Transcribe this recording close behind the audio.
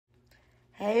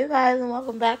Hey you guys, and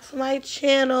welcome back to my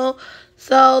channel.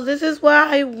 So this is where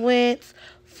I went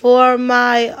for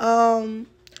my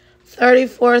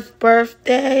 34th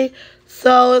birthday.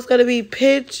 So it's gonna be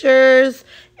pictures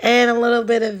and a little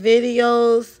bit of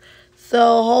videos.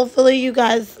 So hopefully you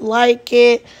guys like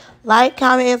it. Like,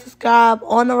 comment, and subscribe.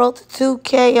 On the road to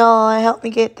 2K, y'all. Help me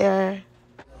get there.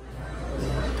 Throw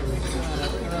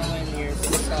in your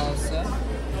salsa.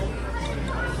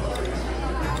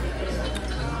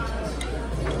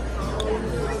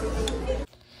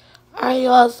 Alright,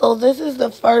 y'all, so this is the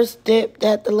first dip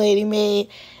that the lady made.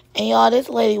 And y'all, this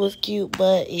lady was cute,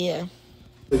 but yeah.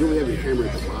 You only have your camera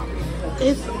at the bottom.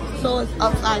 It's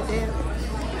upside down.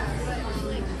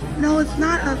 No, it's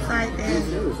not upside down.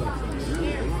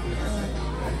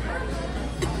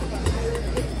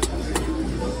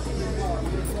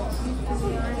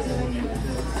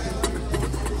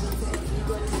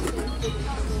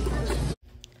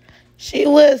 She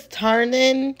was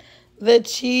turning the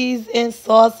cheese and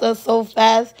salsa so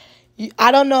fast.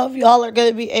 I don't know if y'all are going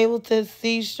to be able to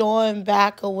see showing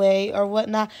back away or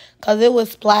whatnot, because it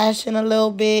was splashing a little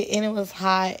bit and it was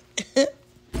hot.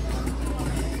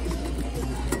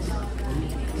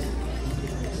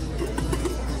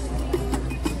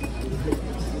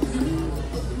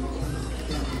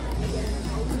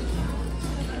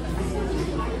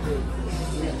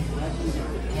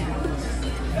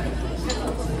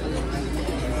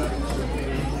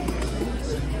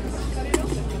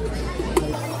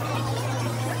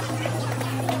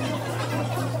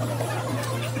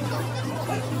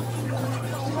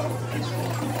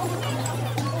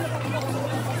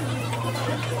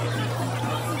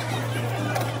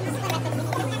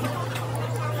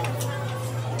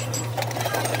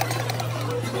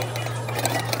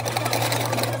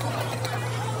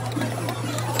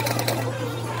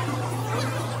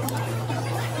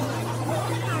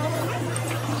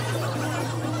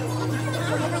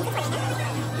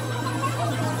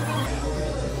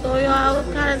 So y'all, I was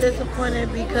kind of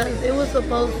disappointed because it was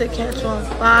supposed to catch on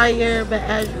fire, but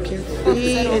as you can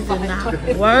see, it did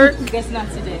not work. Guess not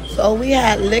today. So we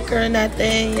had liquor in that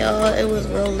thing, y'all. It was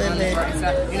real lit.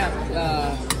 You're not,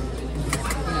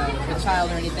 a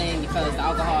child or anything, because the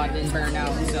alcohol didn't burn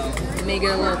out, so you may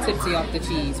get a little tipsy off the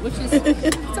cheese, which is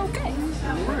it's okay.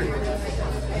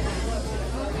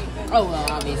 Oh well,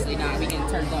 obviously not. We getting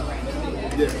turned up right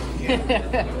now.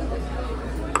 Yeah.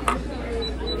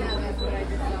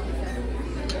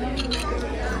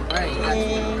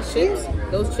 Alright, chips.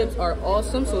 Those chips are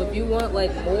awesome. So if you want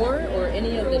like more or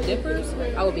any of the dippers,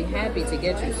 I would be happy to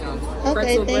get you some. Okay,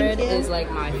 Pretzel bread you. is like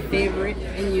my favorite.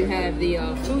 And you have the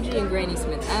Fuji and Granny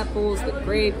Smith apples, the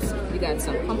grapes. You got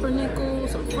some pumpernickel,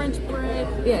 some French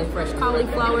bread. Yeah, fresh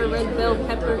cauliflower, red bell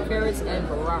pepper, carrots, and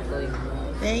broccoli.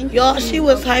 Thank y'all, she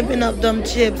was hyping up them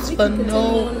chips for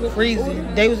no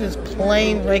reason. They was just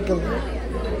plain regular.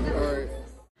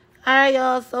 Alright,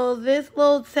 y'all, so this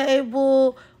little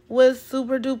table was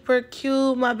super duper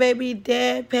cute. My baby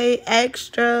dad paid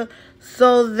extra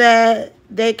so that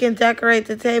they can decorate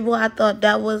the table. I thought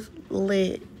that was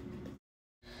lit.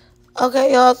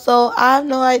 Okay, y'all, so I have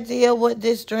no idea what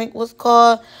this drink was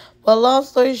called, but long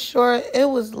story short, it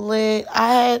was lit.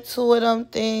 I had 2 of them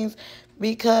things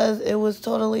because it was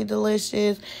totally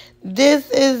delicious. This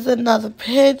is another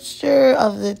picture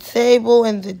of the table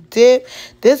and the dip.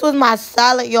 This was my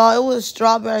salad, y'all. It was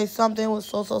strawberry something. It was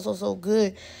so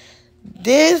good.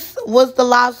 This was the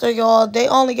lobster, y'all. They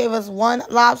only gave us 1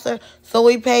 lobster, so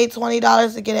we paid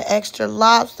 $20 to get an extra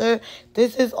lobster.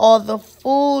 This is all the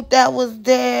food that was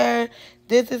there.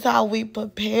 This is how we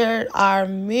prepared our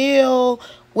meal,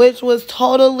 which was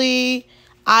totally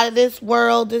out of this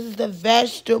world. This is the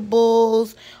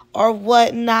vegetables or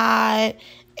whatnot.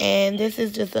 And this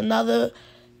is just another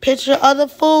picture of the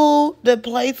food. The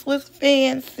place was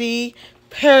fancy,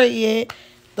 period.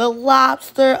 The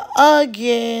lobster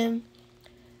again.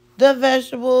 The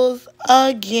vegetables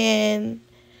again.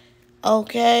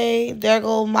 Okay, there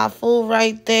goes my food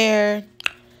right there.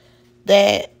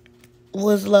 That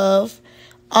was love.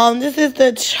 This is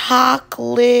the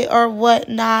chocolate or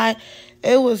whatnot.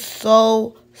 It was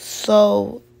so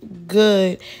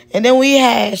good. And then we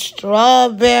had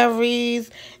strawberries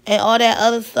and all that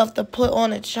other stuff to put on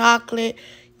the chocolate.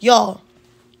 Y'all,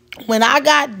 when I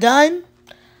got done,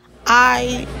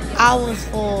 I was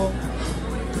full.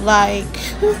 Like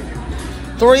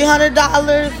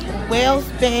 $300 well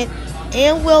spent,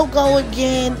 and we'll go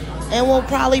again, and we'll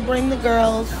probably bring the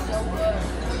girls.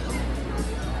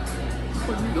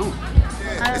 What are you doing?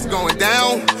 It's going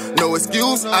down, no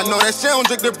excuse. I know that she don't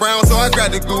drink the brown, so I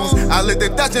grab the goose. I lit the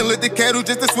Dutch and lit the candle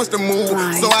just to switch the mood.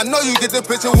 So I know you get the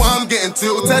picture where I'm getting to.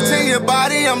 Touching your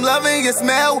body, I'm loving your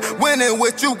smell. Winning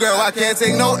with you, girl, I can't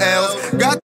take no L's. Got